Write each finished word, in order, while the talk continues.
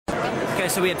Okay,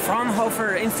 so we had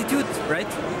Fraunhofer Institute, right?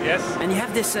 Yes. And you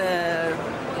have this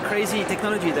crazy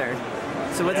technology there.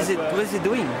 So what is it? What is it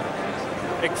doing?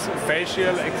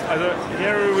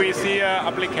 Here we see an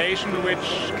application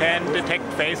which can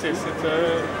detect faces.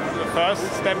 The first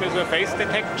step is a face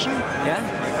detection. Yeah.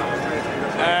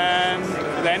 And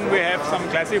then we have some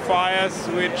classifiers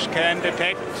which can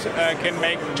detect, can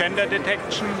make gender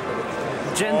detection.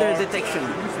 Gender detection.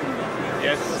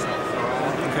 Yes.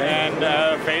 Okay.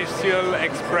 And facial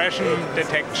expression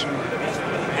detection.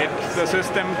 The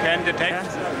system can detect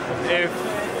if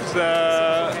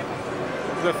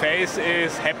the face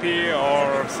is happy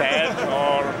or sad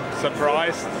or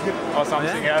surprised or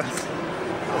something else.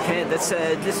 Okay, that's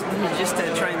just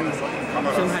try and see how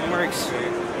it works.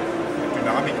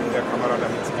 Dynamik in der Kamera,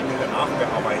 damit sie die Bilder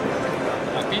nachbearbeiten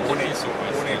können,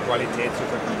 ohne Qualität zu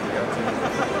verbieten.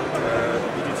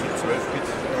 Bietet 12-Bit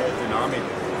Dynamik,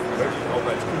 auch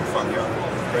als Umfang. Ja.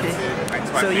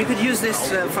 So you could use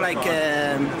this for like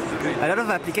a lot of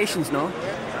applications, no?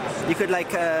 You could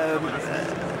like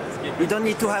you don't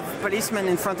need to have policemen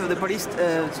in front of the police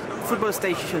football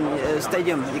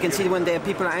stadium. You can see when there are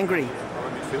people angry.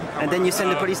 And then you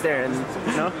send the police there, and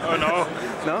no? Oh no.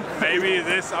 No? Maybe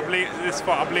this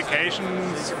for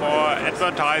applications for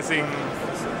advertising.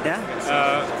 Yeah.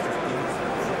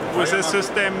 With this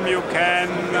system, you can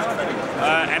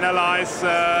analyze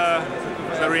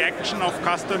the reaction of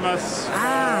customers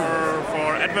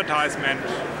for advertisement.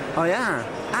 Oh yeah.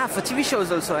 For TV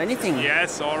shows also, anything.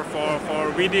 Yes, or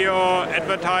for video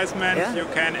advertisement, you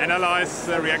can analyze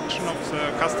the reaction of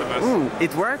the customers. Ooh,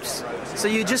 it works. So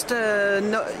you just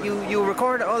you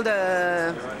record all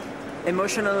the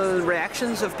emotional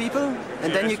reactions of people,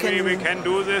 and then you can we can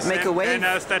do this make a wave. In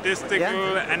a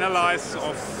statistical analysis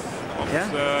of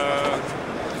the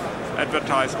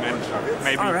advertisement,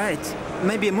 maybe. All right.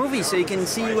 Maybe a movie, so you can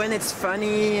see when it's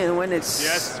funny and when it's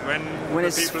when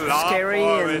it's people laugh scary,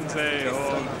 or and say,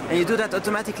 and you do that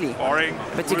automatically. Boring.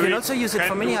 But you can also use it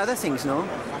for many other things, no?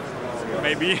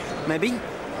 Maybe. Maybe.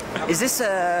 Is this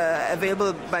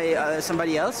available by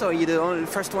somebody else, or are you the only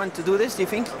first one to do this? Do you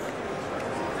think?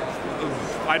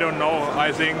 I don't know.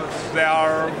 I think there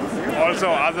are also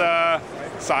other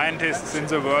scientists in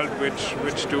the world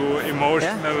which do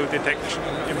emotional detection.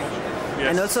 Yes.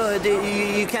 And also,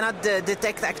 you cannot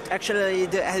detect actually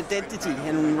the identity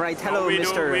and write "Hello,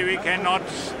 Mr." We cannot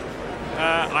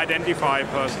identify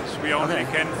persons. We only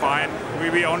can find.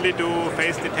 We only do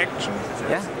face detection.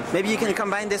 Yeah. Maybe you can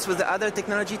combine this with the other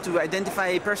technology to identify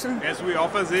a person. Yes, we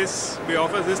offer this. We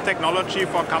offer this technology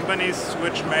for companies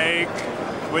which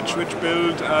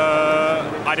build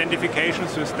identification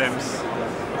systems.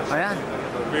 Oh yeah.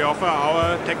 We offer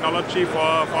our technology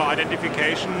for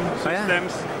identification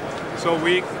systems. So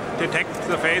we detect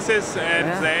the faces and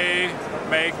they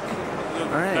make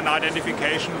an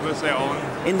identification with their own.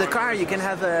 In the car, you can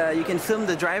have you can film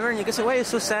the driver and you can say, "Why are you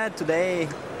so sad today?"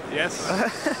 Yes,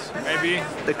 maybe.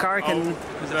 The car can.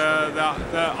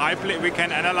 We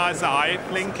can analyze the eye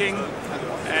blinking,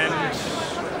 and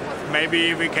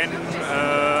maybe we can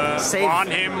warn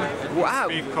him. Wow.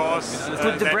 Because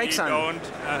put the brakes on.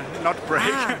 Not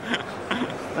brake.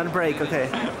 Not brake. Okay.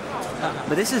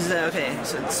 But this is okay.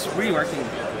 So it's really working.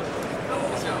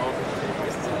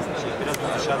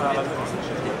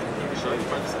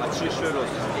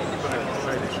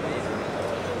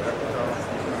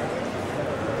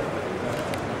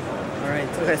 All right.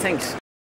 Okay. Thanks.